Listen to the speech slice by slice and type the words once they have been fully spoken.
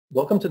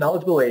Welcome to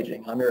Knowledgeable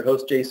Aging. I'm your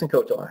host, Jason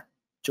Kotar.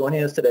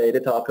 Joining us today to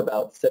talk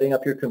about setting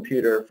up your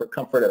computer for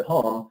comfort at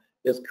home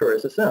is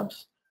Carissa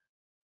Sims.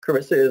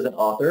 Carissa is an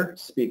author,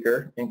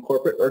 speaker, and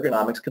corporate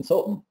ergonomics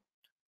consultant.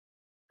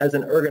 As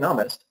an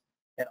ergonomist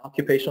and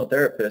occupational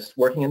therapist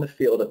working in the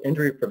field of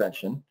injury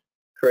prevention,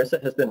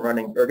 Carissa has been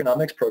running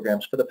ergonomics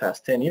programs for the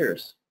past 10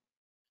 years.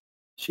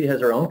 She has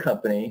her own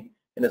company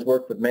and has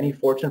worked with many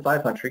Fortune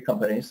 500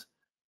 companies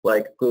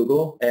like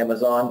Google,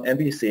 Amazon,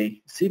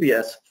 NBC,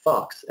 CBS,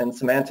 Fox, and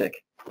Symantec.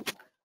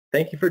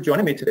 Thank you for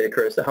joining me today,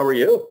 Carissa. How are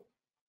you?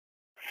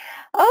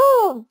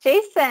 Oh,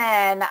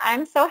 Jason,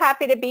 I'm so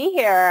happy to be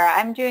here.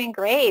 I'm doing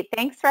great.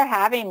 Thanks for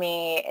having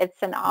me.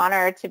 It's an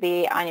honor to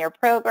be on your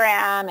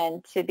program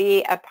and to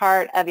be a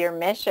part of your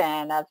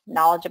mission of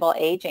knowledgeable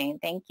aging.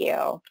 Thank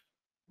you.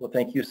 Well,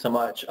 thank you so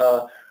much.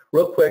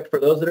 Real quick, for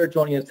those that are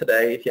joining us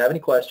today, if you have any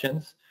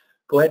questions,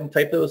 go ahead and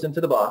type those into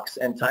the box,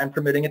 and time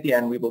permitting at the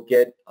end, we will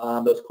get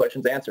those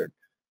questions answered.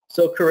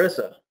 So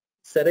Carissa,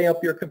 setting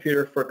up your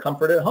computer for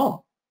comfort at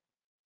home.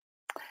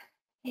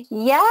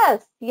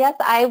 Yes,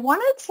 I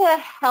wanted to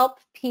help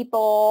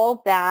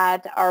people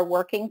that are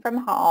working from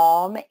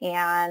home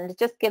and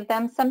just give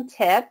them some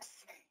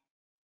tips.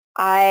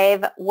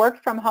 I've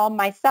worked from home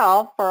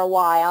myself for a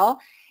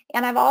while,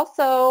 and I've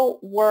also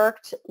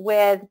worked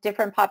with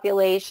different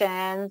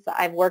populations.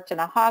 I've worked in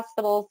a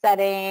hospital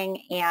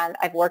setting, and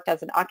I've worked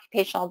as an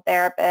occupational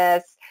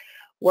therapist,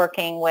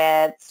 working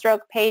with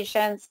stroke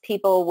patients,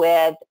 people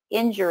with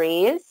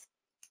injuries,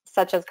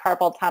 such as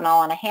carpal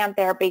tunnel and a hand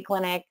therapy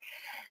clinic.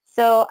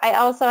 So I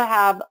also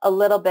have a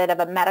little bit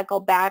of a medical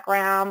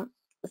background.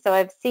 So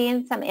I've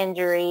seen some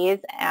injuries,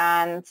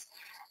 and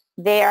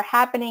they are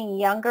happening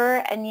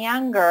younger and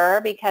younger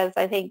because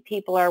I think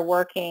people are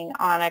working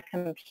on a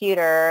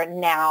computer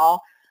now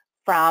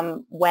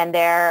from when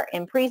they're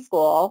in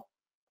preschool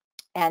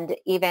and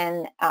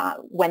even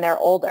when they're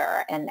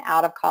older and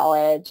out of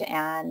college,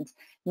 and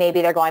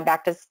maybe they're going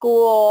back to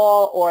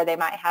school, or they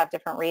might have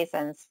different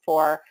reasons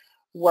for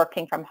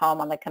working from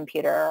home on the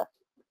computer.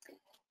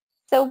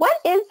 So what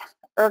is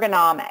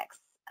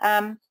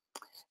ergonomics?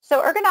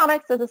 So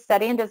ergonomics is a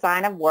study and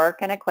design of work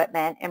and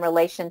equipment in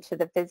relation to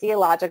the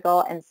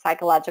physiological and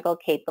psychological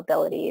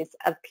capabilities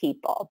of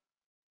people.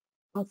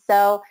 And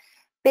so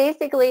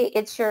basically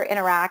it's your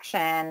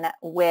interaction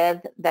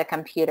with the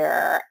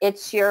computer.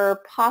 It's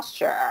your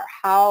posture.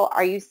 How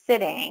are you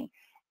sitting?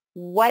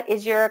 What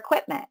is your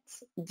equipment?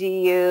 Do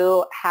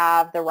you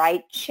have the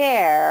right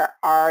chair?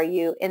 Are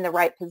you in the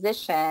right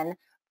position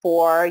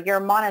for your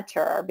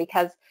monitor?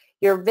 Because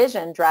your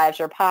vision drives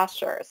your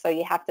posture. So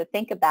you have to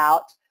think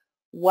about,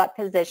 what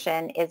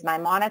position is my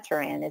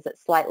monitor in? Is it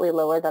slightly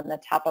lower than the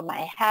top of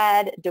my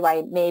head? Do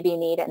I maybe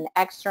need an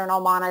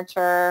external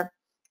monitor?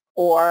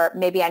 Or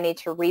maybe I need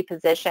to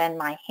reposition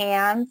my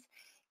hands.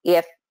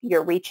 If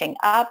you're reaching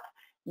up,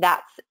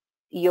 that's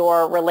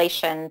your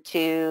relation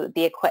to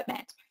the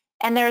equipment.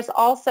 And there's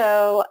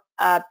also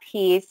a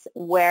piece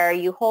where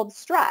you hold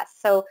stress.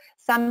 So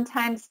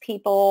sometimes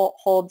people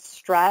hold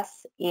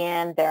stress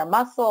in their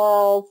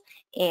muscles,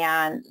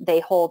 and they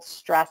hold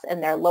stress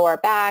in their lower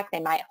back. They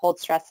might hold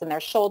stress in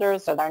their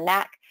shoulders or their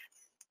neck.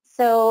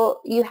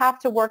 So you have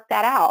to work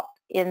that out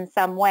in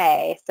some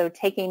way. So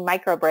taking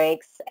micro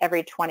breaks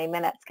every 20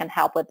 minutes can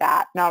help with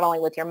that, not only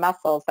with your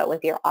muscles, but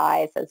with your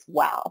eyes as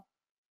well.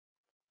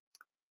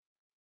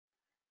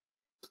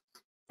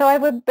 So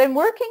I've been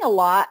working a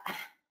lot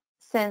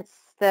since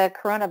the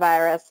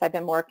coronavirus. I've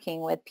been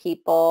working with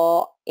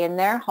people in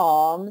their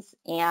homes,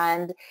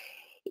 and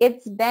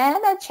it's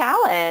been a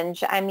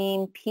challenge. I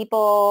mean,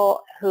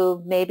 people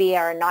who maybe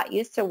are not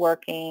used to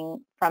working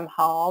from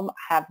home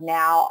have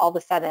now all of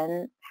a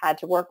sudden had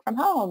to work from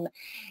home,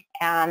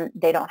 and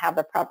they don't have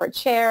the proper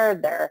chair.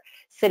 They're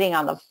sitting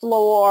on the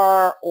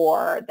floor,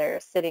 or they're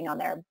sitting on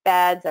their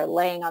beds or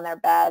laying on their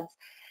beds.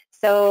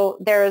 So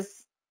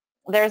there's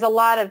a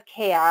lot of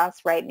chaos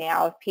right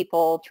now of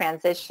people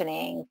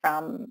transitioning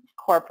from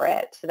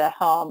corporate to the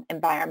home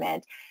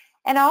environment.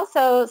 And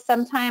also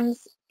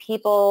sometimes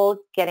people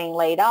getting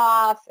laid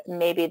off,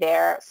 maybe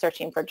they're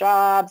searching for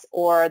jobs,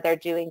 or they're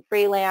doing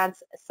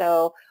freelance.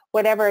 So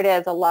whatever it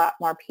is, a lot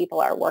more people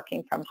are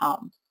working from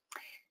home.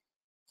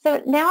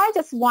 So now I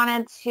just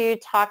wanted to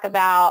talk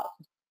about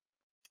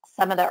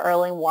some of the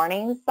early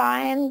warning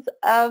signs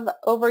of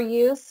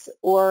overuse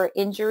or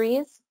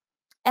injuries.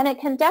 And it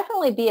can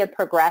definitely be a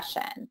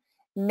progression.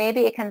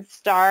 Maybe it can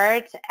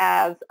start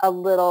as a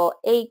little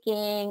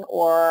aching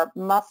or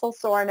muscle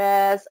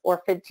soreness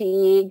or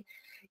fatigue.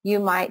 You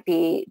might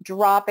be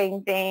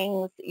dropping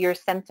things. Your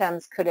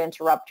symptoms could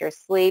interrupt your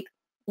sleep.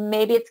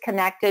 Maybe it's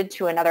connected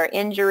to another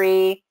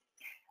injury.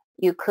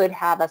 You could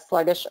have a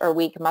sluggish or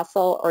weak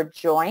muscle or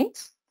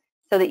joint,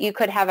 so that you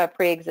could have a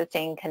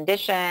pre-existing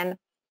condition.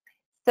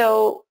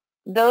 So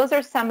those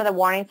are some of the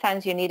warning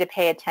signs you need to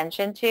pay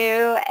attention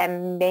to,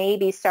 and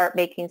maybe start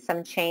making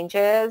some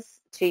changes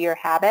to your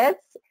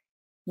habits.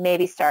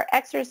 Maybe start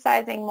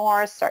exercising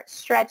more, start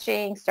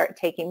stretching, start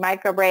taking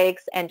micro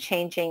breaks, and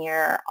changing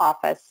your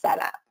office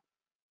setup.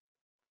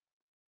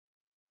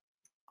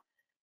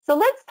 So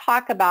let's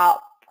talk about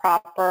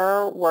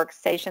proper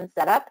workstation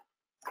setup.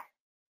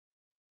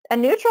 A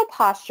neutral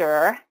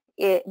posture,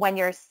 when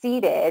you're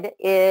seated,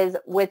 is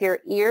with your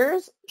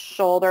ears,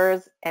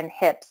 shoulders, and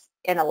hips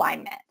in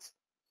alignment.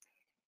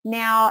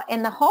 Now,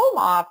 in the home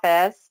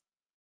office,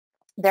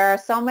 there are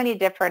so many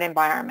different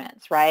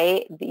environments,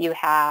 right? You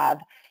have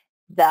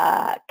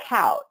the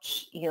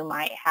couch, you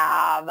might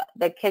have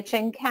the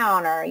kitchen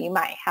counter, you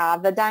might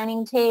have the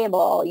dining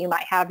table, you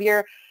might have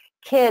your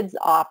kids'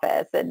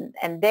 office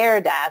and their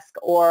desk,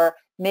 or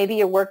maybe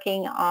you're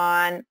working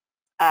on,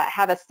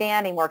 have a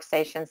standing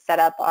workstation set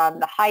up on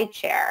the high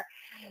chair.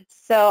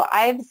 So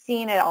I've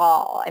seen it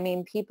all. I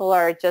mean, people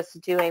are just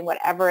doing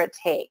whatever it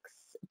takes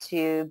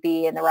to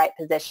be in the right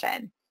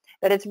position.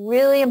 But it's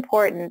really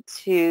important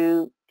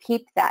to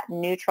keep that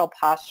neutral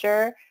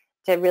posture,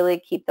 to really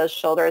keep those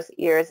shoulders,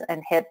 ears,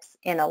 and hips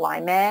in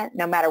alignment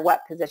no matter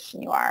what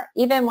position you are,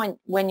 even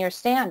when you're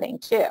standing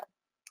too.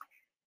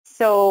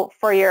 So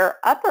for your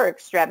upper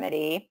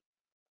extremity,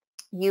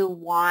 you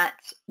want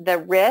the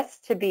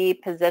wrist to be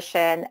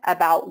positioned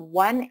about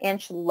 1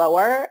 inch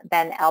lower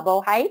than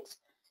elbow height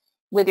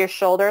with your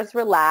shoulders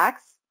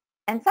relaxed.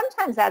 And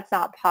sometimes that's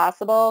not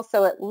possible,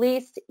 so at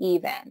least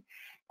even.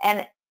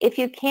 And if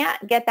you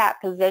can't get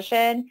that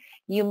position,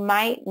 you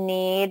might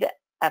need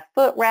a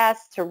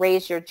footrest to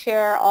raise your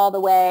chair all the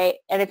way.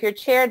 And if your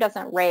chair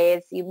doesn't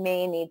raise, you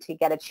may need to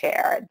get a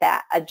chair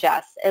that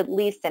adjusts, at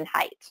least in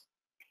height.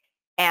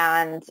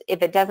 And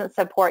if it doesn't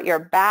support your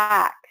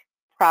back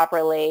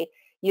properly,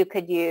 you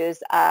could use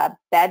a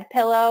bed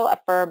pillow, a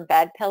firm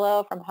bed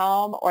pillow from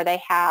home, or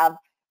they have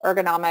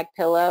ergonomic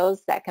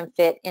pillows that can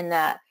fit in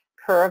the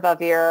curve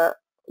of your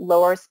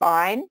lower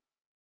spine.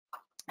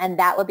 And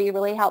that would be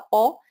really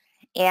helpful.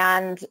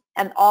 And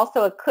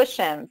also a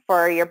cushion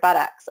for your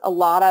buttocks. A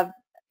lot of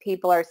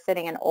people are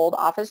sitting in old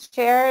office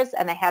chairs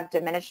and they have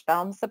diminished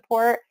bone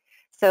support.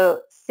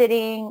 So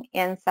sitting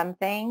in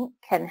something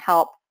can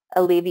help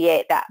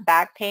alleviate that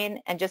back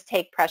pain and just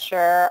take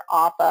pressure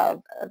off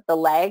of the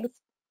legs.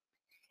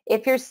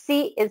 If your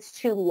seat is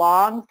too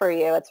long for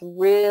you, it's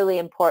really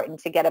important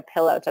to get a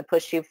pillow to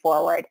push you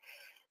forward.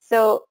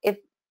 So if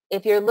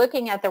you're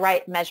looking at the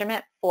right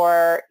measurement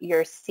for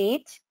your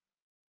seat,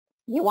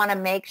 you want to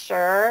make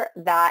sure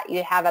that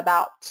you have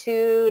about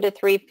 2 to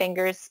 3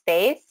 fingers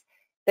space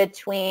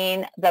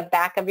between the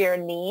back of your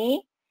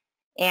knee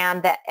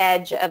and the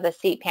edge of the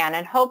seat pan.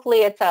 And hopefully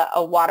it's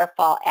a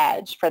waterfall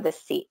edge for the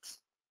seat.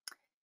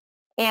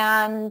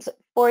 And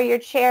for your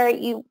chair,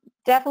 you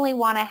definitely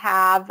want to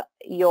have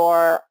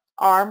your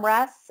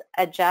armrests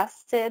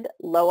adjusted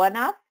low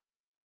enough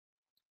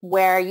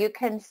where you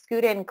can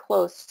scoot in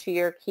close to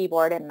your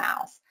keyboard and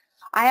mouse.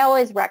 I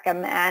always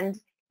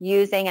recommend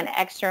using an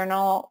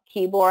external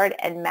keyboard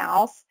and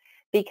mouse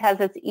because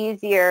it's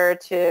easier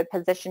to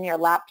position your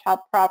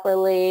laptop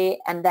properly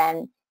and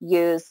then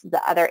use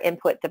the other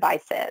input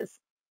devices.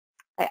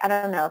 I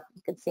don't know if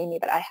you can see me,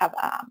 but I have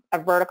a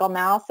vertical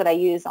mouse that I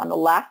use on the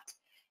left,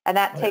 and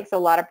that takes a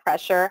lot of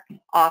pressure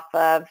off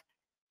of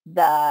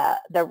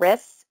the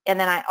wrists. And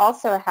then I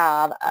also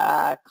have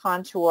a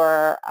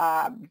contour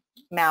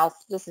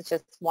mouse. This is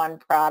just one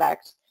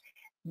product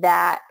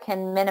that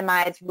can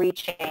minimize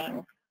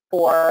reaching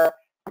for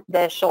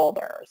the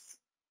shoulders.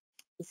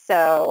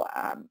 So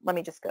let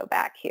me just go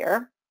back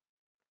here.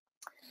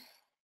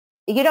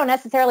 You don't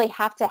necessarily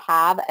have to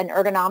have an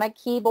ergonomic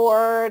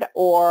keyboard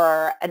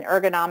or an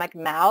ergonomic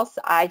mouse.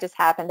 I just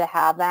happen to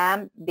have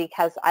them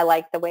because I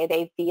like the way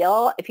they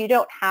feel. If you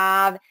don't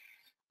have,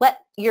 let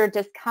your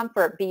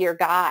discomfort be your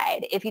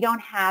guide. If you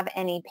don't have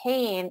any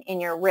pain in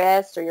your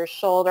wrist or your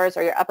shoulders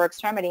or your upper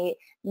extremity,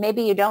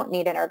 maybe you don't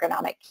need an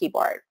ergonomic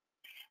keyboard.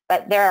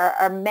 But there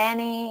are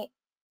many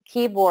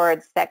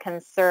keyboards that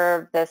can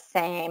serve the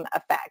same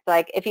effect.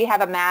 Like if you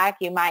have a Mac,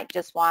 you might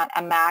just want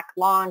a Mac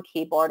long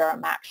keyboard or a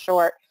Mac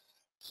short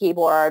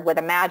keyboard with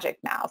a magic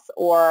mouse.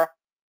 Or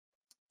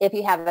if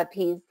you have a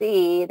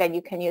PC, then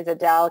you can use a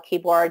Dell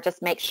keyboard.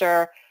 Just make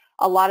sure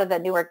a lot of the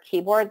newer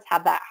keyboards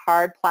have that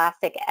hard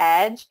plastic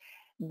edge.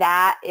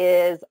 That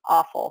is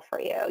awful for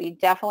you. You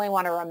definitely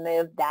want to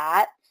remove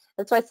that.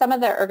 That's why some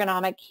of the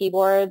ergonomic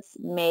keyboards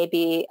may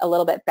be a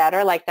little bit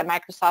better, like the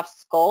Microsoft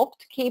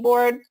Sculpt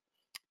keyboard.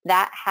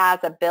 That has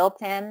a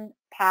built-in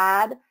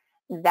pad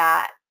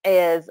that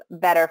is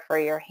better for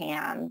your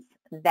hands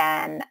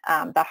than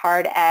the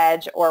hard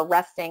edge or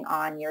resting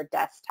on your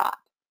desktop.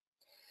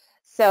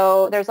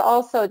 So there's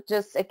also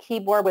just a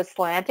keyboard with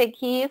slanted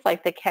keys,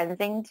 like the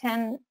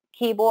Kensington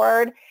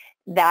keyboard,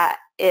 that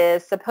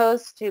is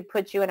supposed to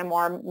put you in a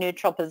more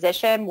neutral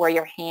position where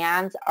your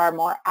hands are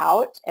more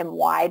out and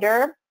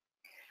wider.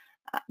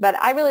 But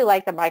I really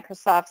like the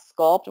Microsoft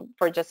Sculpt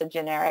for just a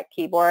generic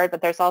keyboard,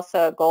 but there's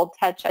also a Gold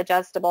Touch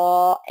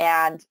adjustable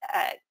and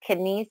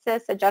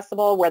Kinesis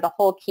adjustable where the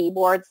whole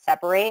keyboard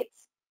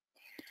separates.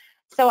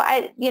 So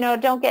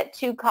don't get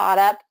too caught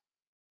up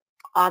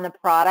on the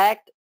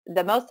product.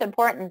 The most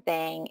important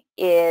thing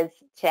is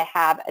to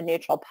have a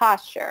neutral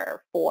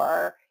posture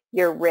for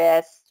your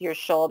wrists, your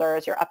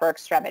shoulders, your upper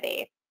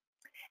extremity.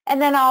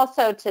 And then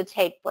also to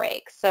take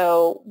breaks.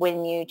 So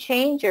when you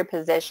change your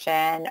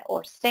position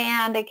or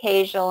stand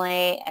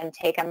occasionally and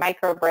take a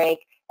micro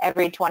break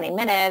every 20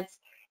 minutes,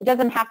 it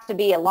doesn't have to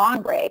be a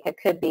long break. It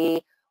could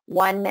be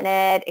 1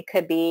 minute. It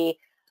could be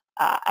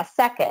a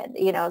second.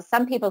 You know,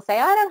 some people say,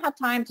 I don't have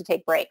time to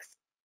take breaks.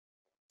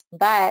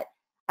 But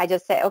I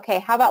just say, okay,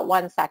 how about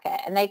 1 second?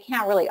 And they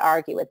can't really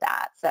argue with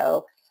that.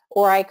 So,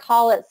 or I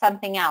call it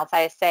something else.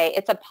 I say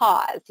it's a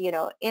pause, you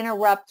know,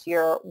 interrupt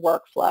your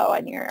workflow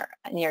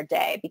and your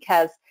day,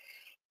 because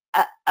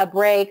a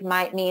break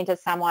might mean to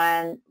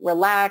someone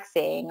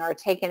relaxing or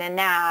taking a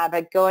nap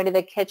or going to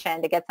the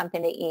kitchen to get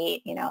something to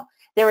eat. You know,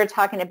 they were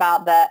talking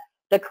about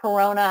the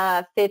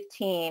Corona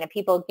 15 and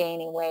people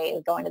gaining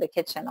weight, going to the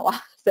kitchen a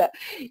lot. So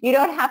you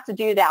don't have to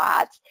do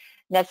that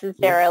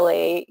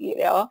necessarily, you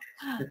know.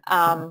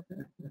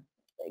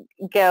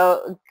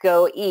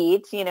 Go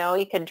eat, you know,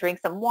 you can drink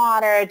some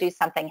water, do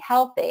something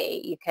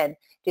healthy, you can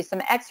do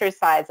some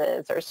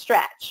exercises or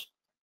stretch.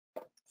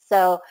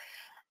 So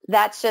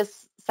that's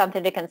just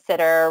something to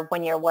consider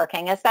when you're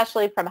working,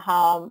 especially from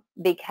home,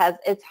 because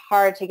it's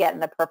hard to get in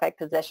the perfect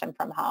position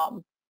from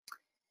home.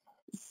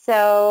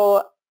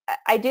 So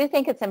I do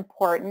think it's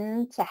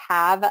important to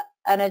have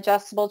an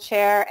adjustable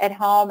chair at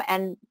home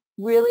and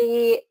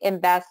really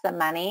invest the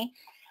money.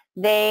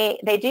 They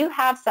do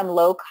have some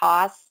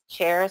low-cost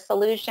chair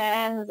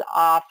solutions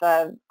off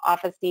of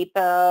Office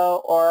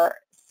Depot or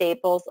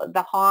Staples.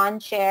 The Hahn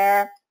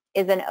chair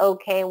is an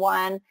okay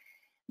one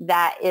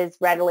that is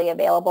readily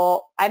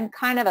available. I'm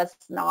kind of a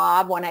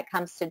snob when it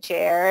comes to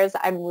chairs.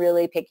 I'm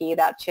really picky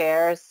about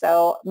chairs.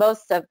 So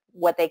most of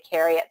what they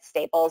carry at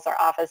Staples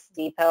or Office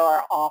Depot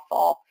are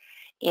awful.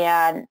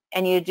 And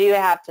you do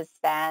have to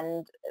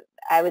spend,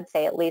 I would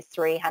say, at least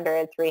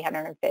 $300,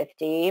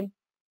 $350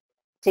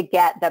 to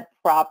get the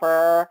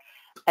proper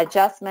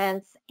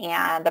adjustments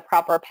and the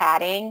proper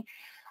padding.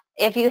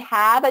 If you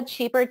have a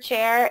cheaper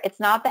chair, it's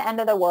not the end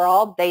of the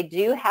world. They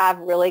do have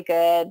really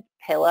good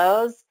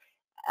pillows,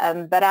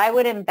 but I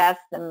would invest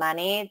the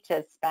money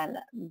to spend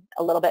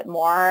a little bit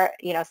more,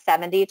 you know,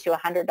 $70 to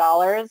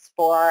 $100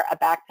 for a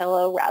back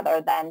pillow rather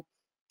than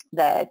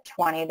the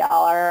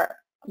 $20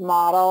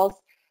 models.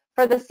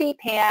 For the seat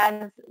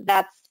pans,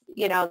 that's,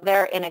 you know,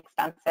 they're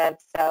inexpensive,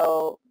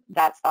 so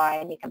that's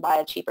fine. You can buy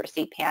a cheaper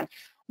seat pan.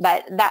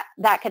 But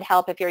that could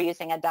help if you're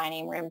using a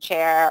dining room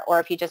chair or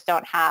if you just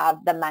don't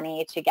have the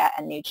money to get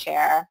a new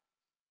chair.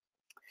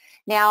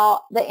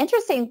 Now, the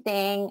interesting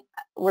thing,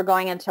 we're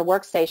going into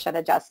workstation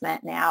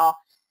adjustment now.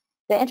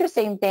 The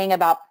interesting thing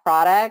about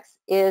products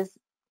is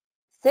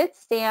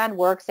sit-stand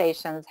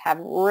workstations have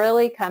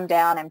really come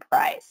down in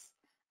price.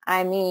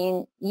 I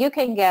mean, you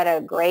can get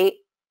a great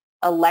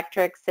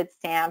electric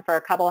sit-stand for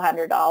a couple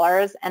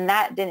 $100s, and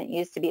that didn't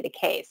used to be the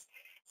case.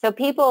 So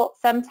people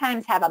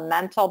sometimes have a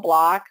mental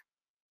block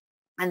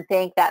and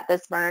think that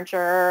this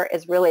furniture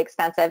is really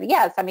expensive.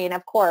 Yes, I mean,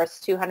 of course,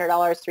 $200,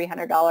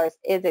 $300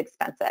 is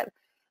expensive,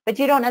 but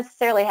you don't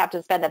necessarily have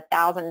to spend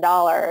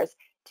 $1,000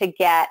 to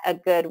get a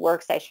good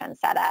workstation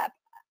set up.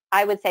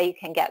 I would say you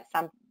can get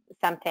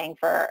something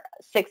for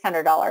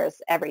 $600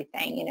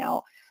 everything, you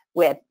know,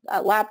 with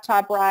a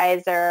laptop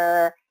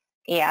riser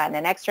and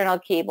an external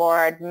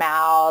keyboard,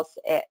 mouse.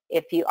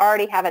 If you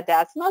already have a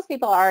desk, most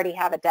people already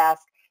have a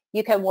desk,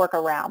 you can work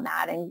around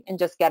that and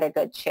just get a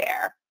good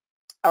chair.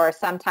 Or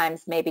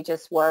sometimes maybe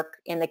just work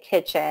in the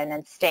kitchen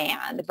and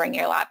stand, bring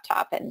your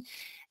laptop and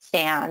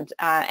stand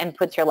and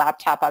put your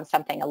laptop on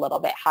something a little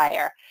bit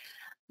higher.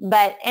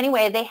 But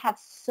anyway, they have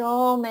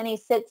so many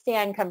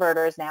sit-stand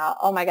converters now.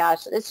 Oh my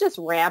gosh, it's just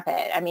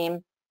rampant. I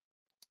mean,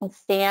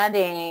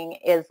 standing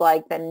is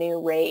like the new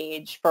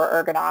rage for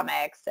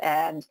ergonomics,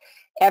 and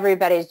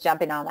everybody's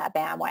jumping on that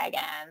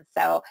bandwagon.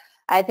 So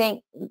I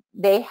think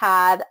they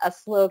had a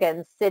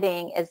slogan,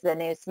 sitting is the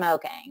new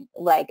smoking.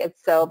 Like,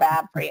 it's so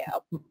bad for you.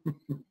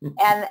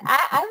 And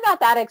I'm not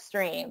that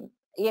extreme.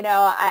 You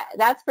know,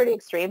 that's pretty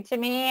extreme to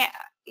me.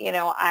 You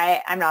know,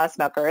 I'm not a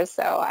smoker,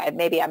 so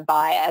maybe I'm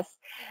biased.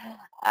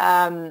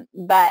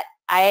 But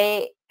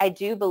I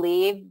do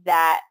believe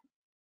that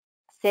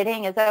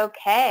sitting is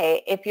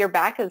okay. If your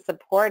back is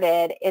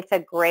supported, it's a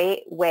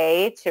great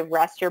way to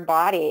rest your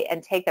body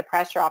and take the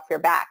pressure off your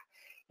back.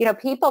 You know,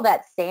 people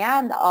that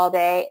stand all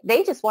day,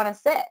 they just want to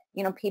sit.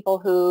 You know, people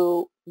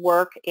who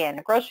work in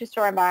a grocery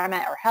store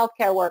environment or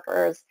healthcare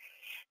workers,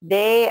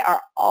 they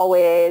are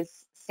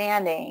always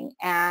standing,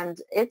 and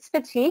it's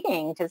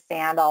fatiguing to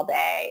stand all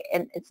day,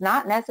 and it's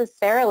not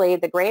necessarily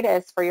the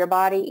greatest for your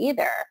body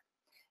either.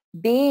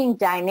 Being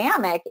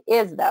dynamic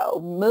is, though.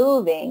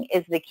 Moving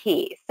is the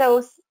key.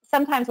 So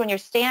sometimes when you're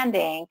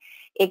standing,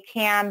 it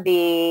can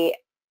be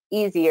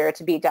easier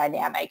to be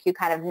dynamic. You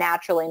kind of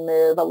naturally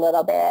move a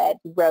little bit,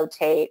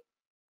 rotate.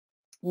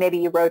 Maybe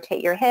you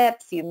rotate your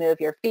hips, you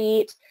move your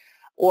feet,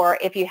 or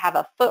if you have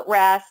a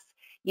footrest,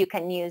 you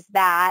can use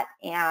that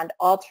and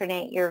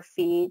alternate your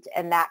feet,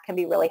 and that can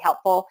be really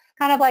helpful.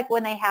 Kind of like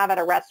when they have at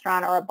a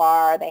restaurant or a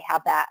bar, they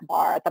have that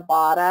bar at the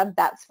bottom.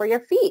 That's for your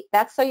feet.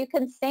 That's so you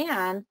can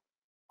stand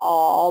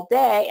all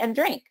day and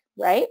drink,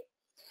 right?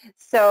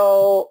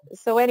 So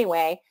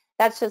anyway,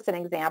 That's just an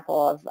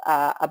example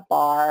of a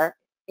bar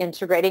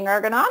integrating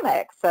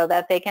ergonomics so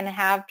that they can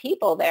have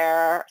people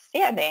there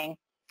standing.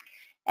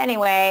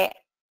 Anyway,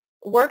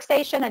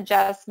 workstation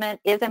adjustment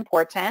is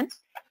important.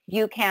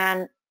 You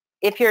can,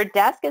 if your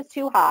desk is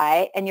too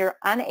high and you're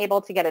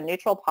unable to get a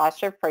neutral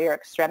posture for your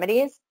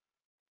extremities,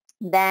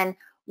 then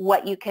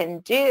what you can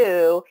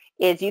do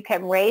is you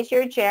can raise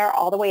your chair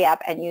all the way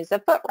up and use a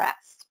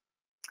footrest.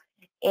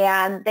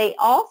 And they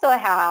also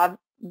have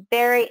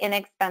very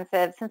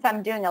inexpensive, since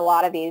I'm doing a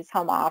lot of these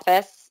home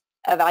office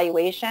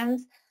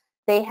evaluations,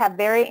 they have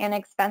very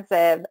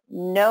inexpensive,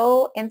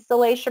 no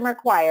installation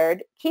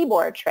required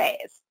keyboard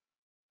trays.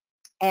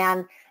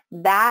 And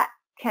that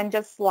can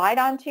just slide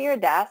onto your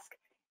desk,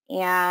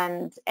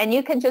 and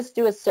you can just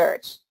do a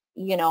search,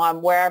 you know,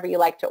 on wherever you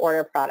like to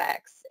order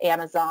products,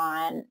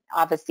 Amazon,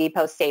 Office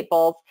Depot,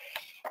 Staples,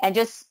 and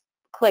just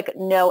click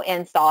no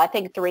install. I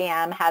think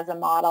 3M has a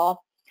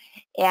model,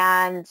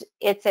 and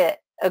it's a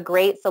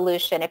great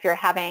solution if you're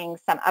having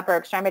some upper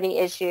extremity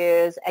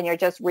issues and you're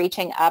just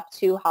reaching up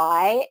too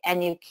high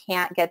and you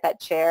can't get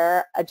that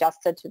chair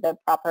adjusted to the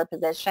proper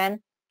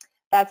position.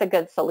 That's a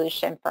good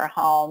solution for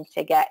home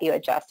to get you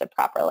adjusted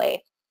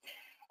properly.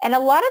 And a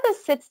lot of the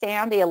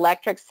sit-stand, the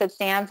electric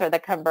sit-stands or the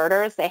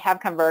converters, they have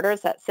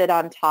converters that sit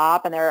on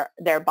top and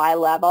they're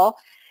bi-level.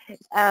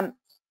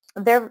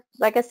 They're,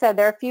 like I said,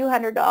 they're a few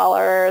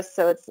 $100s,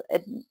 so it's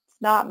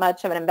not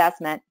much of an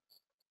investment.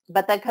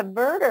 But the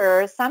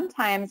converter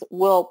sometimes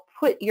will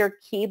put your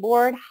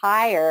keyboard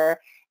higher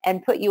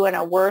and put you in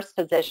a worse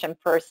position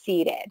for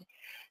seated.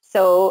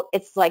 So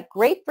it's like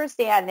great for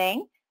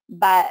standing,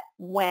 but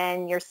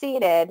when you're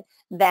seated,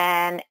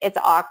 then it's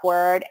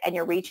awkward and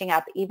you're reaching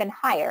up even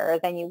higher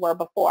than you were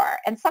before.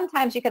 And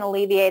sometimes you can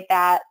alleviate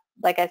that,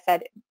 like I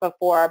said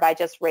before, by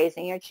just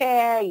raising your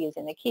chair,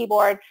 using the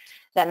keyboard,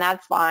 then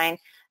that's fine.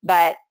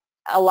 But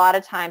a lot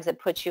of times it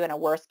puts you in a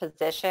worse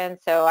position.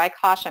 So I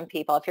caution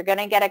people, if you're going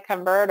to get a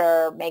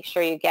converter, make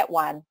sure you get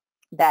one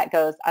that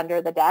goes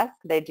under the desk.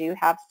 They do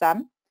have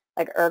some,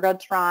 like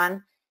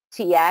Ergotron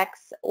TX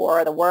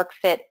or the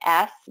WorkFit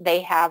S.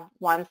 They have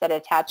ones that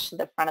attach to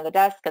the front of the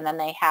desk, and then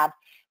they have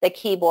the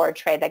keyboard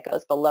tray that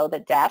goes below the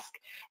desk.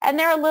 And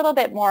they're a little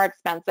bit more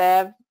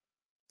expensive,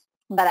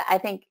 but I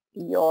think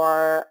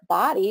your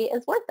body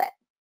is worth it.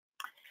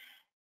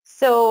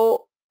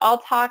 So I'll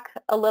talk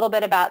a little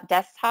bit about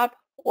desktop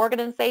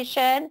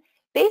organization.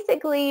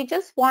 Basically, you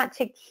just want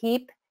to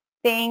keep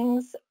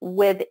things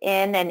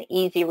within an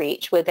easy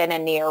reach, within a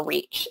near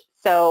reach.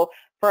 So,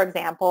 for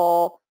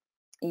example,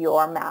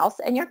 your mouse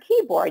and your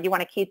keyboard, you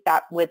want to keep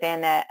that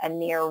within a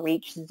near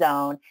reach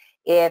zone.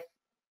 If,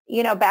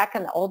 you know, back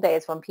in the old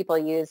days when people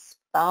used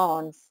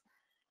phones,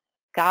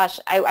 gosh,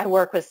 I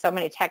work with so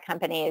many tech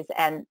companies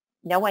and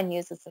no one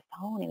uses the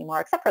phone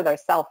anymore except for their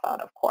cell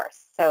phone, of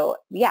course. So,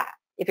 yeah,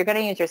 if you're going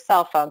to use your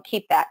cell phone,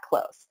 keep that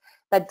close.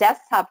 But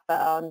desktop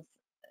phones,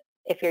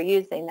 if you're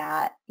using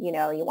that, you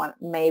know, you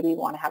maybe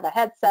want to have a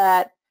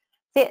headset.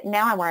 See,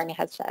 now I'm wearing a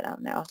headset. I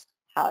don't know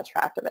how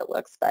attractive it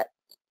looks, but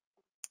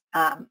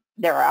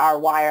there are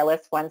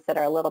wireless ones that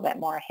are a little bit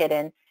more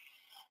hidden.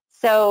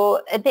 So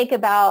think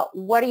about,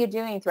 what are you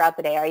doing throughout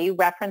the day? Are you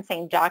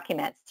referencing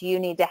documents? Do you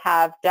need to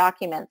have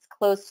documents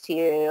close to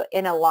you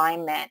in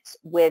alignment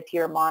with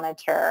your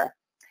monitor?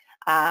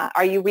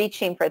 Are you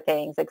reaching for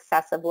things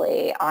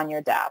excessively on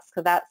your desk?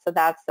 So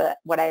that's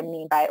what I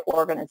mean by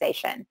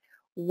organization.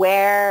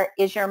 Where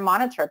is your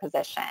monitor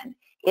position?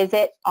 Is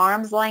it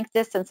arm's length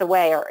distance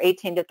away or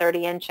 18 to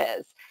 30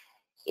 inches?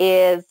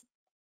 Is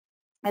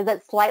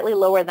it slightly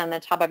lower than the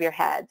top of your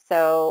head?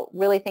 So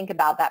really think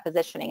about that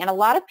positioning. And a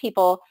lot of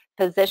people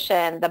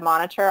position the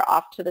monitor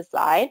off to the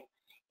side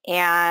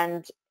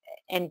and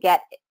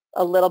get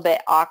a little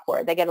bit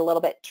awkward. They get a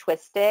little bit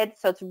twisted.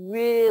 So it's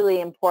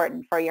really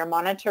important for your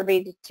monitor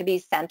to be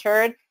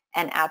centered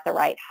and at the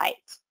right height.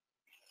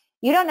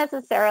 You don't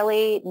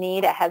necessarily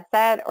need a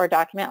headset or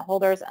document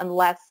holders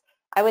unless,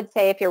 I would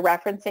say, if you're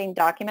referencing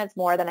documents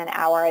more than an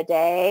hour a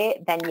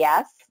day, then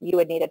yes, you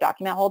would need a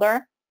document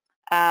holder.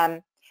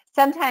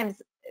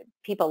 Sometimes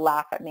people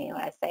laugh at me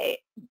when I say,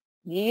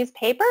 you use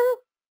paper?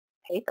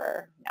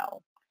 Paper?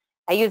 No.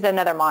 I use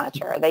another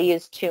monitor. They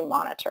use 2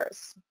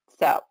 monitors.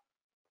 So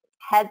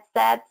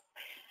headsets,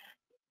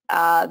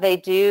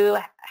 they do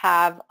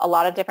have a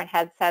lot of different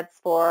headsets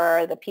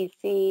for the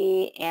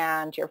PC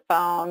and your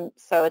phone.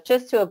 So it's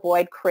just to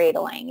avoid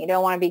cradling. You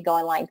don't want to be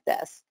going like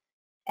this.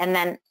 And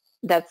then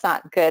that's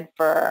not good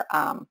for,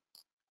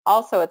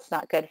 also it's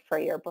not good for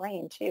your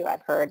brain too.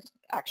 I've heard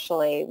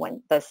actually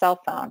when the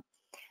cell phone,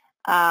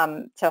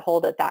 to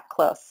hold it that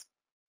close.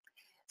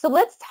 So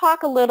let's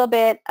talk a little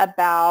bit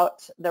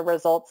about the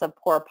results of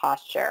poor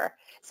posture.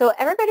 So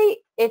everybody,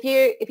 if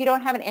you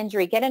don't have an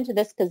injury, get into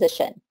this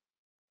position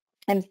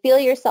and feel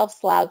yourself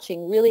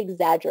slouching, really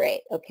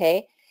exaggerate,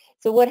 okay?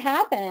 So what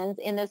happens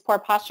in this poor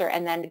posture,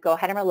 and then go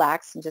ahead and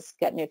relax and just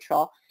get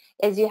neutral,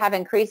 is you have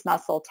increased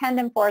muscle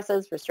tendon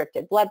forces,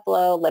 restricted blood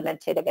flow,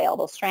 limited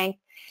available strength,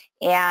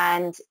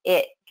 and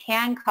it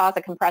can cause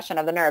a compression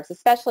of the nerves,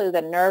 especially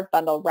the nerve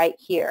bundle right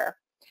here.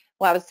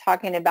 I was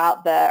talking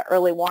about the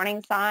early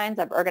warning signs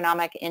of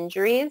ergonomic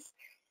injuries.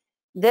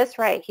 This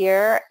right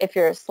here, if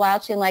you're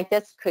slouching like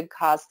this, could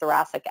cause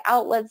thoracic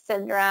outlet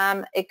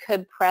syndrome. It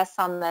could press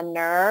on the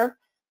nerve,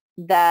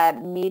 the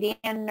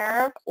median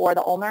nerve or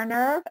the ulnar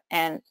nerve,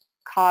 and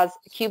cause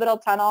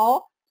cubital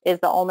tunnel is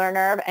the ulnar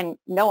nerve, and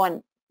no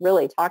one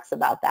really talks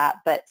about that,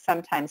 but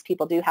sometimes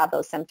people do have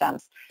those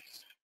symptoms.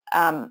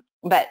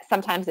 But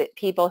sometimes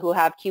people who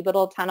have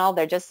cubital tunnel,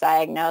 they're just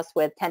diagnosed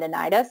with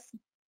tendinitis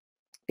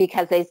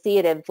because they see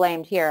it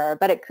inflamed here,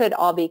 but it could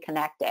all be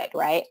connected,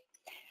 right?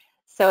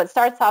 So it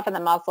starts off in the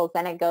muscles,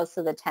 then it goes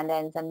to the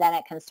tendons, and then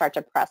it can start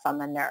to press on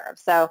the nerve.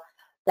 So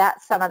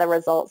that's some of the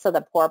results of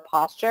the poor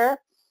posture,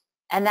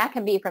 and that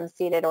can be from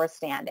seated or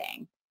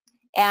standing.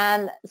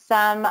 And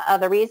some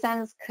of the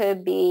reasons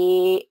could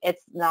be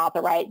it's not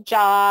the right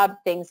job,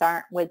 things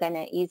aren't within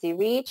an easy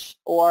reach,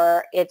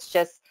 or it's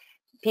just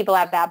people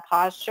have bad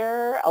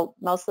posture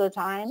most of the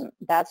time.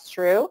 That's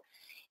true.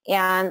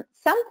 And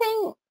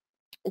something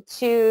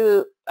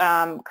to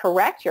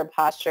correct your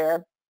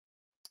posture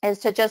is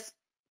to just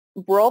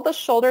roll the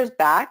shoulders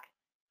back,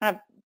 kind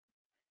of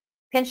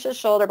pinch the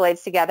shoulder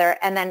blades together,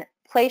 and then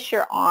place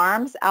your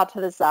arms out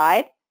to the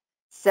side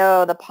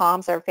so the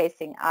palms are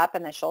facing up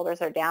and the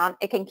shoulders are down.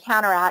 It can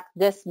counteract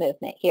this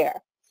movement here.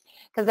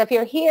 Because if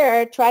you're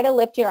here, try to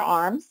lift your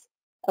arms,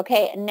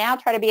 okay, and now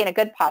try to be in a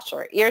good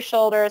posture. Ear,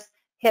 shoulders,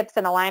 hips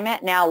in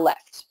alignment, now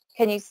lift.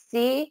 Can you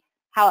see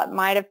how it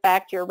might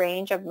affect your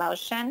range of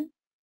motion?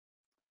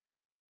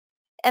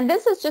 And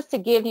this is just to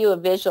give you a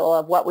visual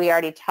of what we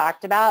already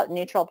talked about,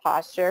 neutral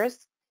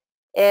postures.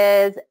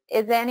 Is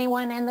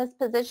anyone in this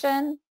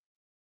position?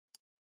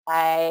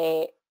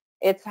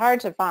 It's hard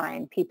to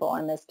find people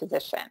in this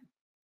position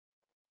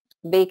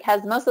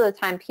because most of the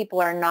time people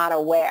are not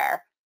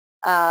aware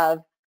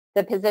of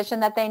the position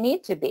that they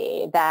need to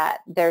be, that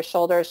their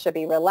shoulders should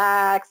be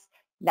relaxed,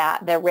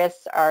 that their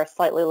wrists are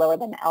slightly lower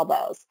than the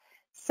elbows.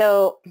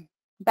 So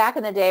back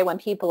in the day when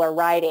people are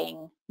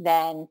writing,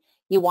 then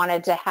you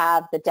wanted to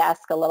have the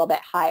desk a little bit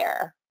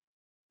higher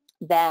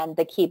than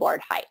the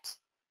keyboard height,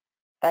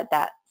 but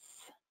that's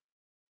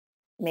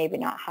maybe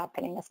not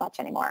happening as much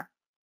anymore.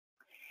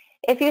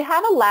 If you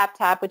have a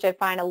laptop, which I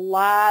find a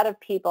lot of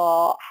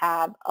people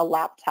have a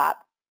laptop,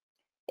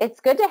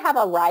 it's good to have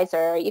a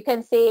riser. You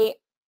can see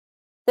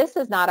this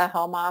is not a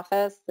home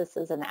office. This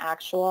is an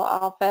actual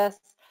office,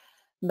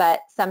 but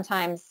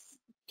sometimes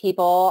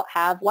people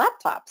have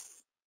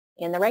laptops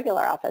in the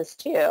regular office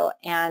too.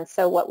 And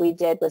so what we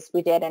did was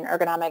we did an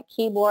ergonomic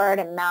keyboard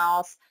and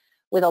mouse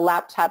with a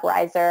laptop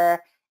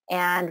riser,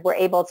 and we're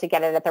able to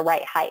get it at the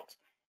right height.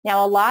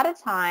 Now, a lot of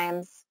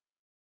times,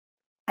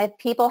 if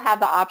people have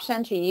the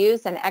option to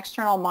use an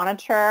external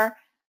monitor,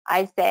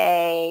 I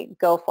say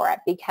go for it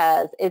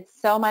because it's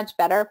so much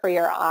better for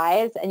your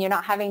eyes and you're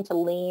not having to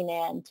lean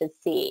in to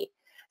see.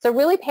 So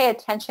really pay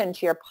attention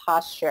to your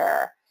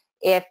posture.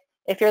 If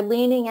you're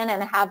leaning in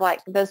and have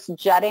like this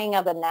jutting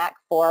of the neck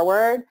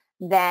forward,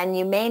 then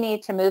you may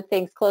need to move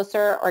things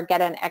closer or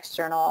get an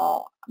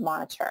external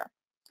monitor.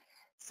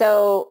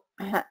 So,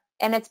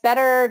 and it's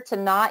better to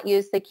not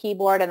use the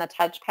keyboard and the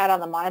touchpad on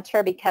the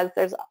monitor because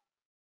there's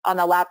on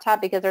the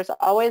laptop because there's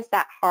always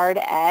that hard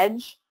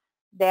edge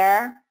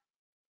there.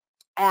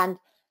 And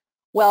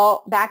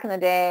well, back in the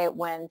day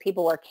when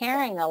people were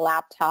carrying the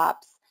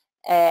laptops,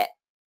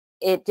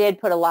 it did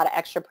put a lot of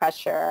extra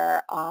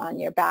pressure on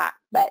your back.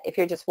 But if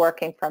you're just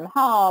working from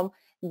home,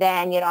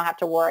 then you don't have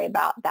to worry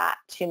about that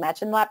too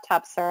much. And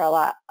laptops are a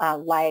lot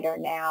lighter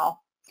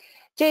now.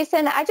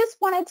 Jason, I just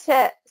wanted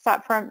to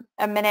stop for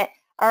a minute.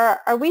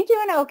 Are we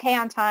doing okay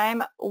on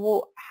time?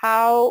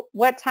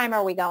 What time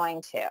are we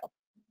going to?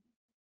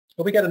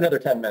 Well, we got another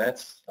 10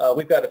 minutes.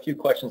 We've got a few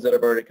questions that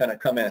have already kind of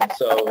come in,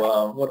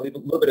 so we'll leave a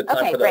little bit of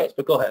time for those,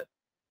 but go ahead.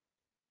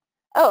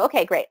 Oh,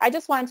 okay, great. I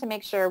just wanted to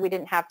make sure we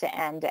didn't have to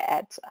end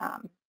at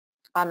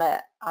on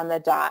the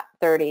dot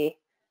 12:30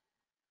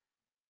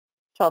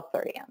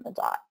 on the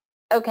dot.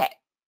 Okay,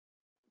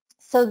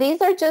 so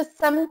these are just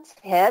some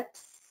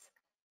tips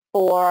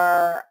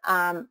for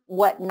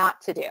what not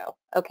to do,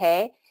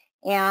 okay?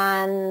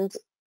 And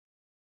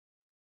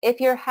if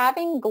you're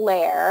having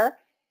glare,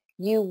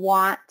 you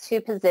want to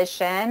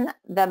position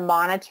the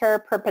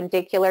monitor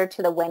perpendicular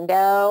to the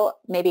window,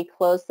 maybe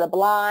close the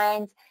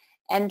blinds,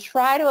 and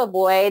try to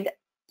avoid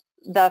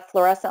the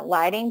fluorescent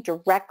lighting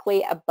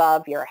directly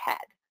above your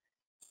head.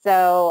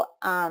 So,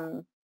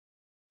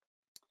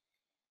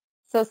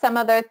 so some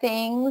other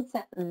things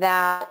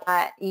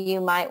that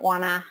you might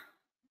want to,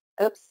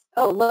 oops,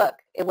 oh look,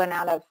 it went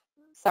out of,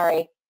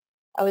 sorry,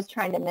 I was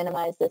trying to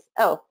minimize this.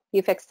 Oh,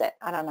 you fixed it.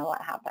 I don't know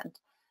what happened.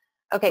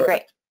 Okay,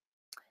 great.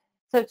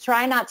 So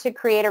try not to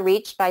create a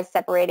reach by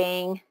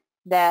separating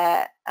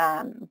the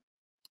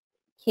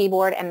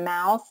keyboard and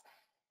mouse.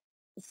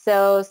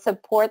 So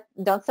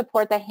don't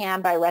support the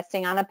hand by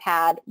resting on a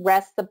pad.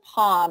 Rest the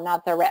palm,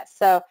 not the wrist.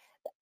 So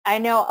I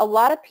know a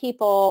lot of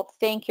people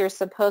think you're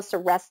supposed to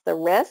rest the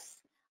wrists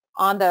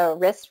on the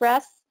wrist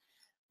rest,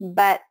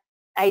 but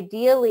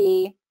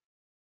ideally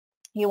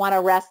you want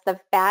to rest the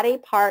fatty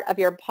part of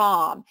your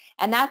palm,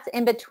 and that's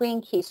in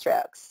between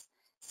keystrokes.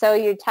 So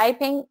you're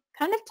typing,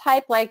 kind of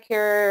type like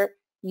you're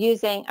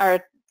using or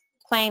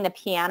playing the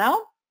piano,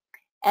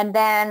 and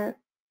then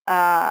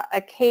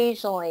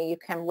occasionally you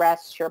can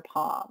rest your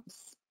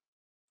palms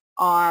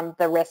on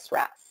the wrist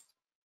rest,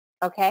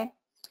 okay?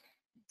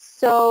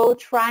 So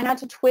try not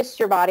to twist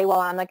your body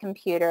while on the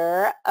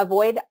computer.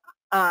 Avoid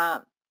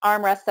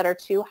armrests that are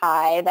too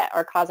high that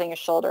are causing your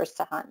shoulders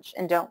to hunch,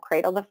 and don't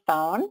cradle the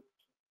phone.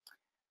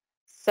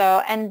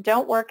 So, and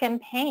don't work in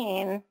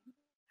pain.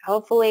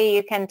 Hopefully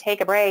you can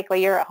take a break while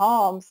you're at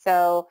home.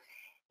 So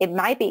it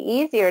might be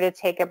easier to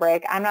take a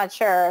break. I'm not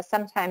sure.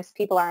 Sometimes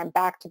people are in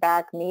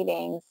back-to-back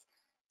meetings,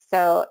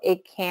 so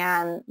it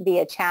can be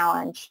a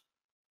challenge.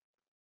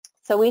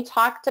 So we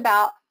talked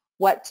about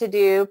what to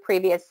do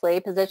previously: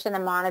 position the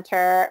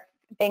monitor,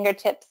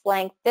 fingertips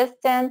length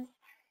distance,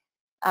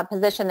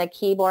 position the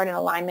keyboard in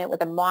alignment with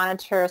the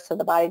monitor so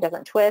the body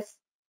doesn't twist,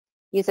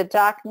 use a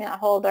document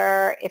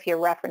holder if you're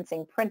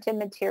referencing printed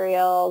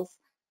materials,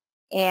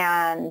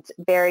 and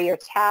vary your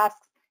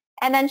tasks,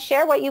 and then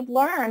share what you've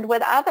learned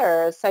with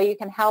others so you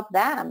can help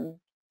them,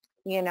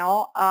 you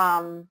know.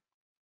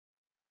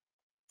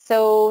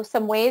 So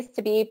some ways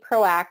to be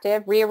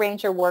proactive: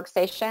 rearrange your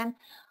workstation.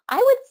 I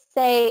would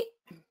say,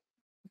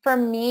 for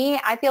me,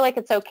 I feel like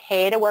it's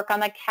okay to work on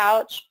the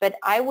couch, but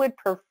I would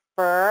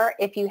prefer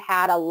if you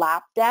had a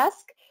lap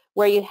desk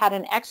where you had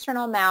an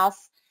external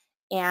mouse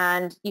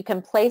and you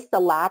can place the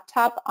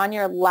laptop on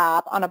your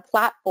lap on a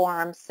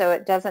platform so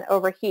it doesn't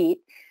overheat,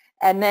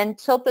 and then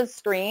tilt the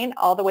screen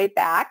all the way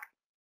back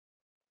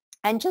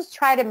and just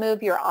try to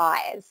move your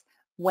eyes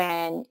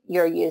when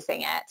you're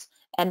using it.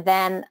 And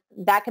then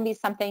that can be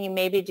something you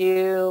maybe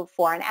do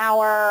for an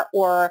hour,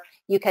 or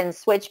you can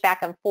switch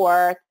back and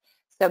forth.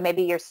 So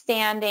maybe you're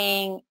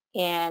standing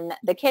in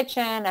the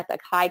kitchen at the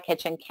high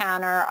kitchen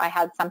counter. I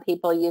had some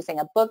people using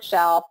a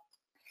bookshelf,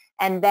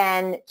 and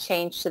then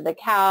change to the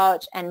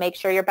couch and make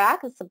sure your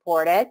back is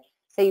supported.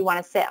 So you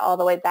want to sit all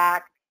the way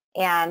back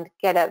and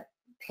get a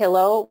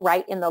pillow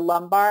right in the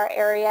lumbar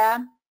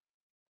area.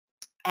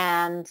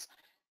 And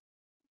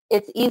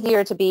it's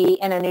easier to be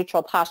in a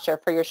neutral posture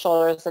for your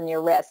shoulders and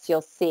your wrists,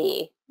 you'll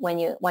see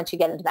once you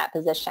get into that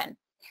position.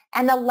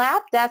 And the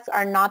lap desks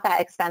are not that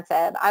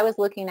expensive. I was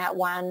looking at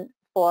one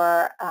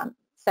for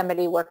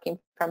somebody working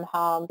from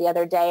home the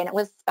other day, and it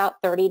was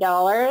about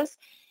 $30.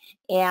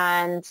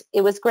 And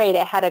it was great.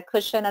 It had a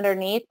cushion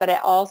underneath, but it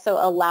also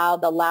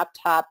allowed the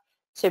laptop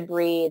to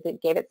breathe.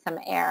 It gave it some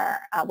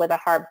air with a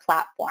hard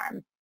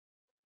platform.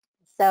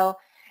 So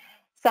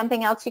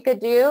something else you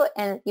could do,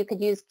 and you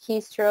could use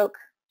keystroke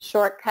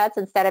shortcuts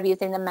instead of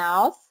using the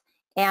mouse.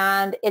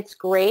 And it's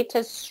great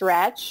to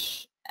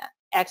stretch,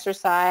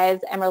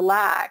 exercise, and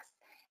relax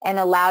and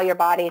allow your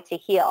body to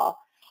heal.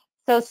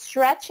 So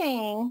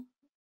stretching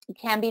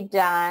can be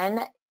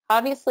done.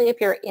 Obviously, if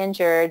you're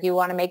injured, you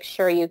want to make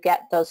sure you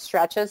get those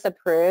stretches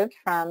approved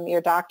from your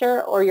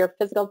doctor or your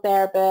physical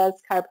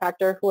therapist,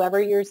 chiropractor,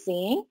 whoever you're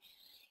seeing.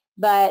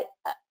 But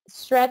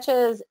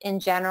stretches in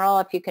general,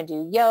 if you can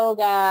do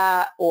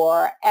yoga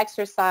or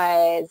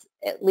exercise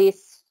at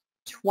least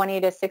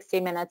 20 to 60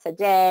 minutes a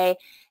day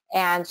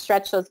and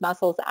stretch those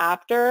muscles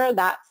after,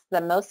 that's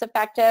the most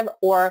effective.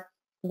 Or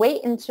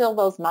wait until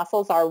those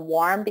muscles are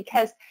warm,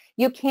 because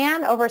you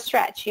can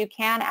overstretch. You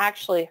can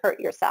actually hurt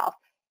yourself.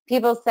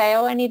 People say,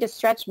 oh, I need to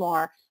stretch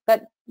more,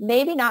 but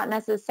maybe not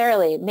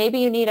necessarily. Maybe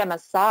you need a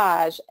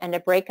massage and to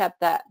break up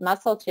that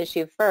muscle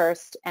tissue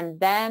first and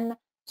then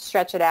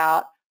stretch it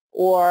out,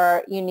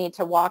 or you need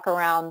to walk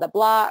around the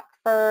block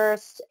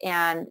first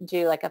and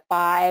do like a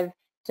 5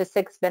 to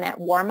 6 minute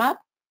warm-up,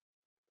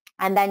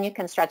 and then you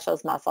can stretch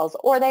those muscles.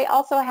 Or they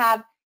also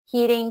have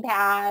heating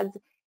pads.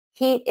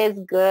 Heat is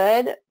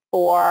good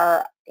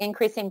for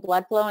increasing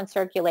blood flow and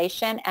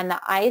circulation, and the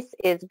ice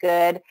is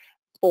good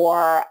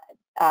for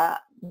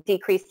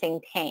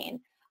decreasing pain.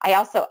 I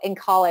also, in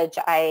college,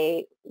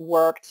 I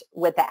worked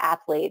with the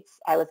athletes.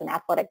 I was an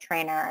athletic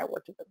trainer. I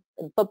worked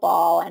in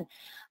football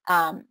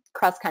and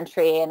cross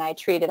country, and I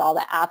treated all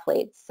the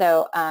athletes.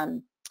 So,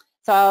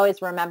 so I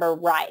always remember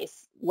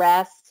RICE: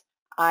 rest,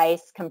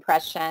 ice,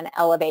 compression,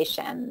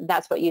 elevation.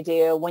 That's what you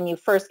do when you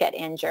first get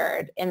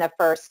injured in the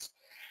first,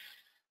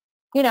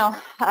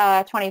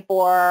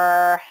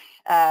 24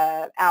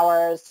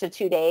 hours to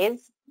 2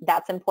 days.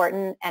 That's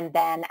important. And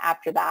then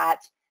after that,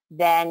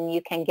 then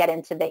you can get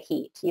into the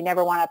heat. You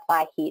never want to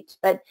apply heat,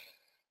 but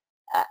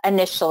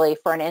initially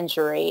for an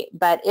injury.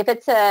 But if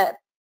it's a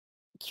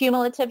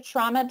cumulative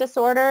trauma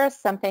disorder,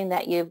 something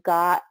that you've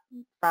got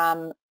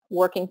from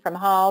working from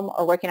home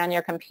or working on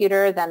your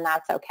computer, then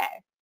that's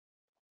okay.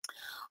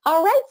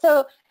 All right,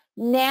 so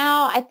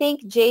now I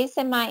think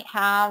Jason might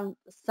have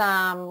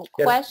some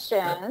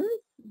questions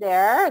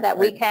there that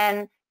we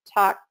can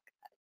talk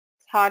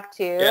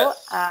to.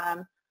 Yes.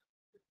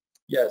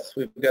 Yes,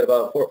 we've got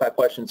about 4 or 5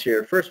 questions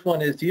here. First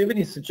one is, do you have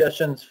any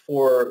suggestions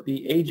for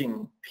the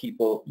aging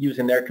people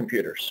using their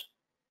computers?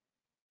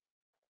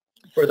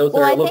 For those that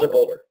are a little bit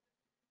older.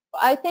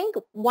 I think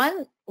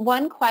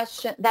one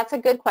question, that's a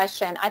good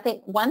question. I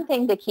think one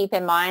thing to keep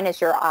in mind is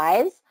your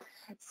eyes.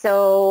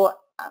 So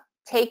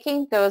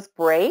taking those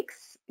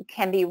breaks,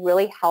 can be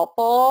really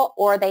helpful,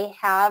 or they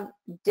have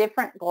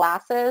different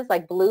glasses,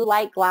 like blue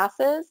light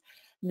glasses,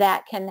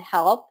 that can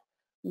help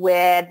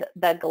with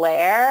the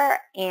glare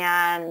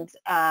and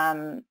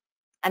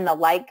the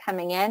light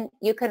coming in.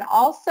 You can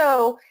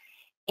also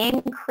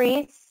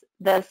increase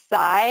the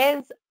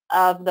size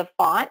of the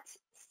font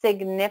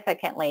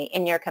significantly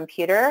in your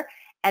computer,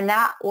 and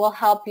that will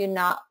help you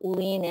not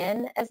lean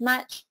in as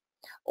much.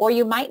 Or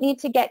you might need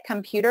to get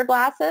computer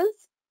glasses.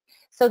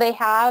 So they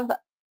have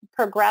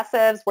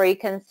progressives where you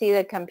can see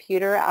the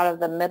computer out of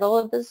the middle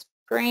of the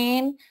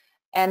screen,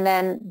 and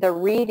then the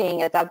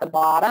reading is at the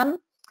bottom.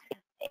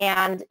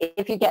 And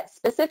if you get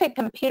specific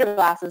computer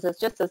glasses, it's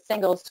just a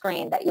single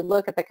screen that you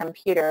look at the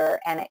computer,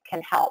 and it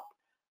can help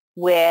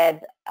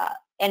with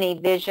any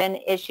vision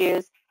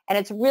issues. And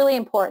it's really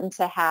important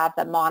to have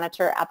the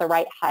monitor at the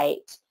right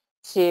height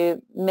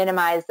to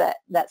minimize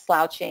that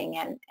slouching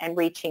and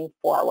reaching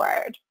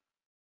forward.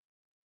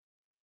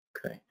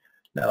 Okay.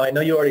 Now, I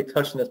know you already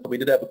touched on this, but we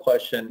did have a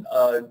question.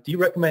 Do you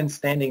recommend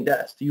standing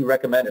desks? Do you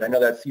recommend it? I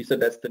know you said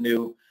that's the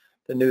new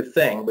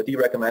thing, but do you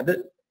recommend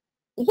it?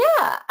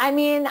 Yeah, I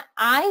mean,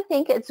 I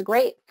think it's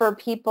great for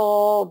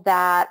people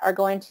that are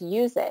going to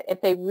use it.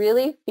 If they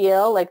really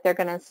feel like they're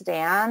going to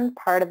stand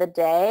part of the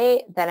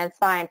day, then it's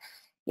fine.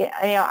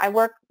 Yeah, I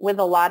work with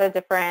a lot of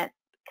different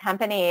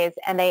companies,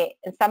 and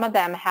some of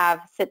them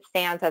have sit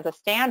stands as a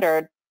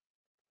standard,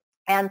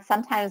 and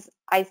sometimes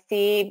I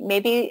see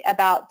maybe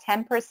about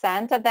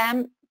 10% of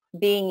them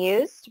being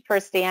used for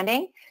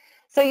standing.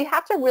 So you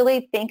have to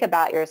really think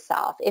about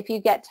yourself. If you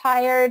get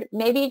tired,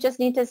 maybe you just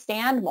need to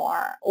stand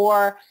more,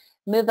 or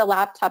move the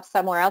laptop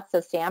somewhere else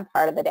to stand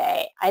part of the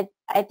day.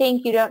 I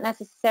think you don't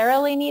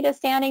necessarily need a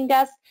standing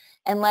desk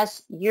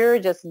unless you're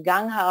just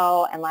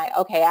gung-ho and like,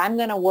 okay, I'm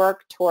going to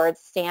work towards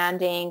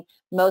standing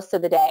most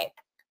of the day.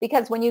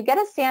 Because when you get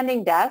a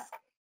standing desk,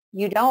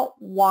 you don't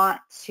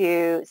want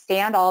to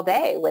stand all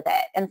day with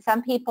it. And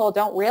some people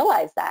don't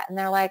realize that. And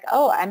they're like,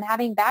 oh, I'm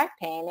having back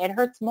pain. It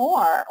hurts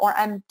more. Or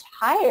I'm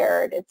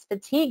tired. It's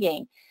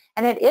fatiguing.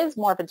 And it is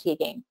more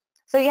fatiguing.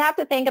 So you have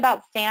to think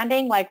about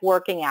standing like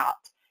working out.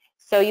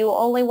 So you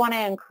only want to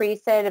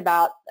increase it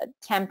about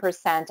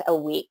 10% a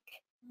week.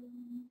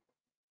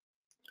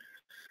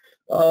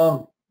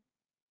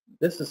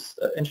 This is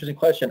an interesting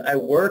question. I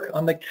work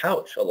on the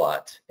couch a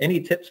lot. Any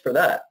tips for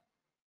that?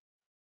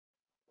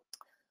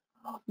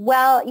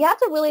 Well, you have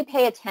to really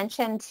pay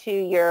attention to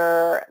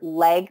your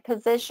leg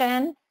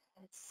position.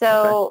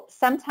 So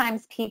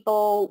sometimes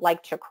people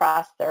like to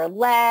cross their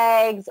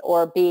legs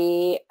or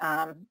be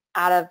out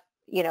of,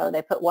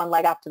 they put one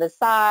leg off to the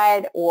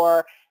side,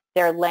 or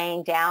they're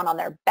laying down on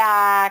their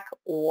back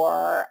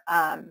or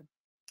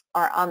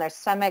on their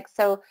stomach.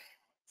 So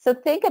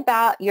think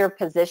about your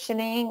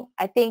positioning,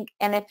 I think,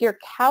 and if your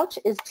couch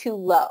is too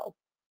low.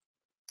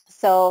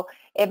 So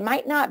it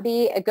might not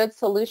be a good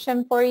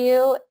solution for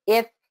you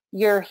if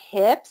your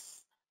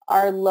hips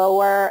are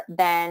lower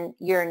than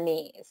your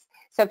knees.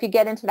 So if you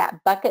get into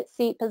that bucket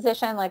seat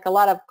position, like a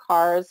lot of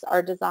cars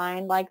are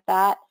designed like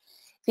that,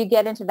 if you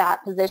get into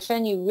that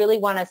position, you really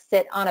want to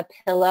sit on a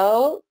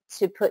pillow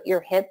to put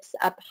your hips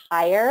up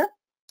higher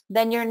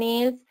than your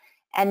knees,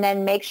 and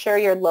then make sure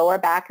your lower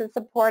back is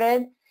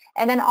supported.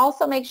 And then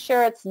also make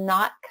sure it's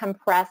not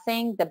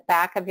compressing the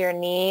back of your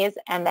knees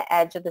and the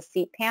edge of the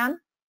seat pan.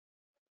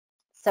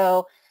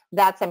 So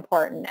that's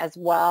important as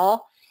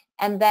well.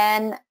 And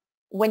then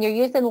when you're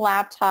using the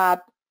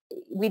laptop,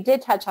 we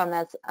did touch on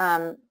this,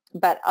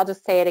 but I'll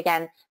just say it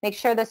again. Make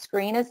sure the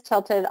screen is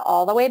tilted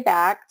all the way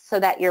back so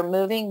that you're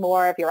moving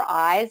more of your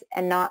eyes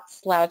and not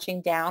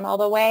slouching down all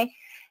the way.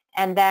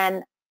 And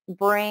then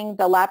bring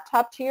the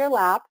laptop to your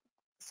lap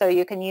so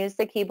you can use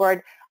the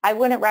keyboard. I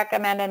wouldn't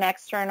recommend an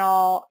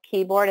external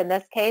keyboard in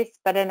this case,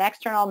 but an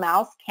external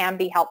mouse can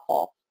be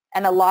helpful.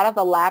 And a lot of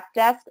the lap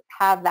desks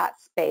have that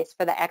space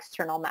for the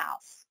external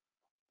mouse.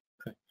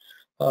 Okay.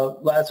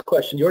 Last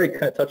question. You already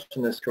kind of touched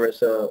on this,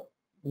 Carissa.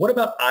 What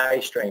about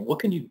eye strain? What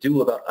can you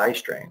do about eye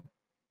strain?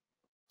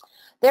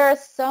 There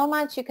is so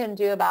much you can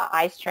do about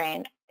eye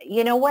strain.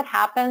 You know what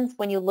happens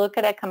when you look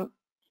at a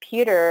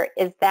computer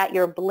is that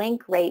your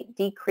blink rate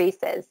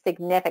decreases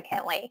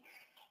significantly.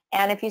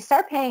 And if you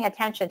start paying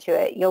attention to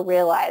it, you'll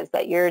realize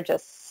that you're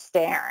just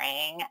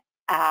staring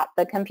at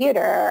the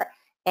computer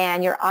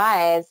and your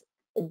eyes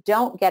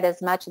don't get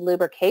as much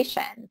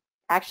lubrication,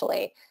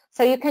 actually.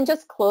 So you can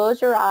just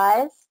close your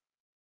eyes.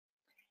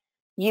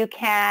 You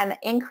can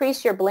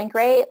increase your blink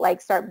rate,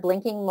 like start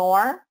blinking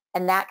more,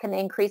 and that can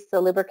increase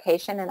the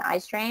lubrication and eye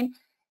strain.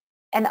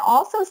 And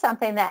also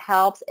something that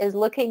helps is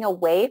looking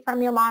away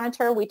from your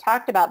monitor. We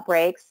talked about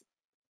breaks.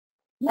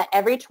 That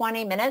every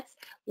 20 minutes,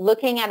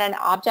 looking at an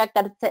object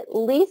that's at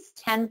least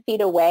 10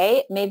 feet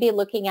away, maybe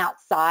looking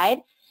outside,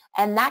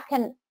 and that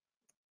can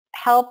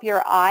help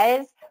your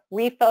eyes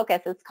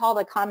refocus. It's called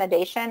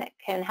accommodation. It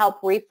can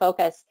help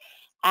refocus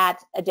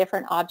at a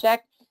different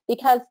object,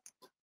 because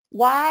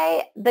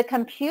why the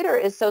computer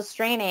is so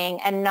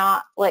straining and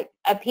not like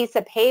a piece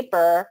of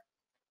paper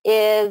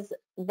is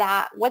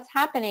that what's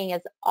happening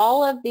is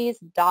all of these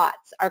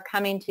dots are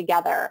coming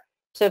together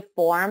to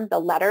form the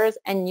letters,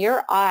 and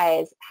your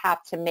eyes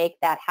have to make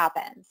that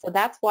happen. So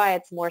that's why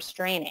it's more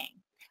straining.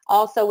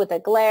 Also with the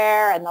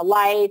glare and the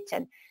light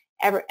and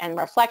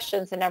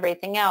reflections and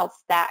everything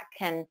else, that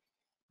can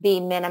be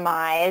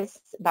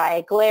minimized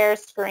by glare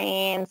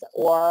screens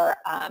or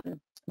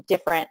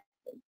different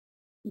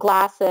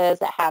glasses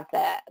that have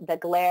the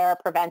glare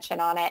prevention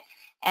on it.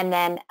 And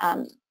then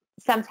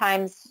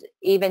sometimes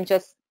even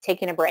just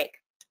taking a break,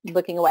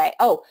 looking away.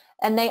 Oh,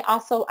 and I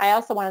also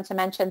wanted to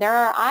mention there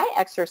are eye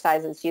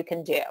exercises you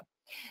can do.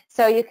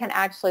 So you can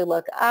actually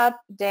look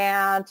up,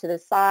 down, to the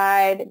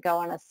side,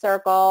 go in a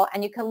circle,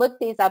 and you can look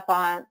these up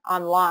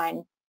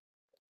online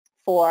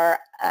for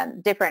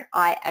different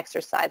eye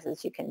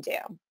exercises you can do.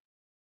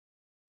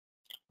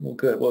 Well,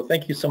 good. Well,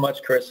 thank you so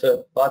much,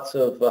 Carissa. Lots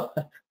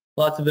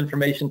of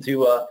information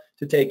to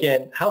take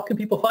in. How can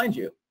people find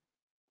you?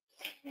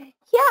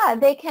 Yeah,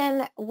 they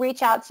can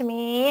reach out to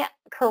me,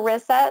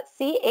 Carissa,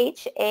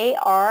 CHARISSA,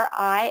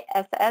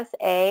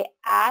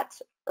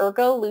 at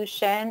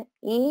ergolution,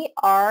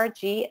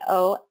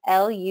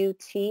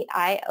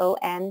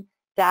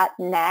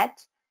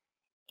 ERGOLUTION.net,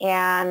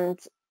 and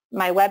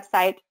my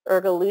website,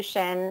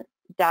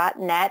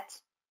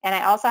 ergolution.net. And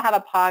I also have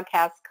a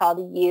podcast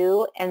called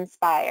You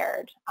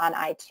Inspired on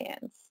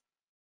iTunes.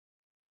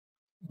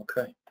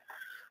 Okay.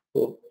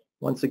 Well,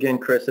 once again,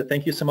 Carissa,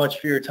 thank you so much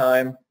for your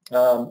time.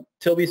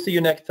 Till we see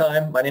you next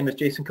time, my name is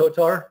Jason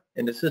Kotar,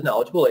 and this is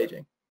Knowledgeable Aging.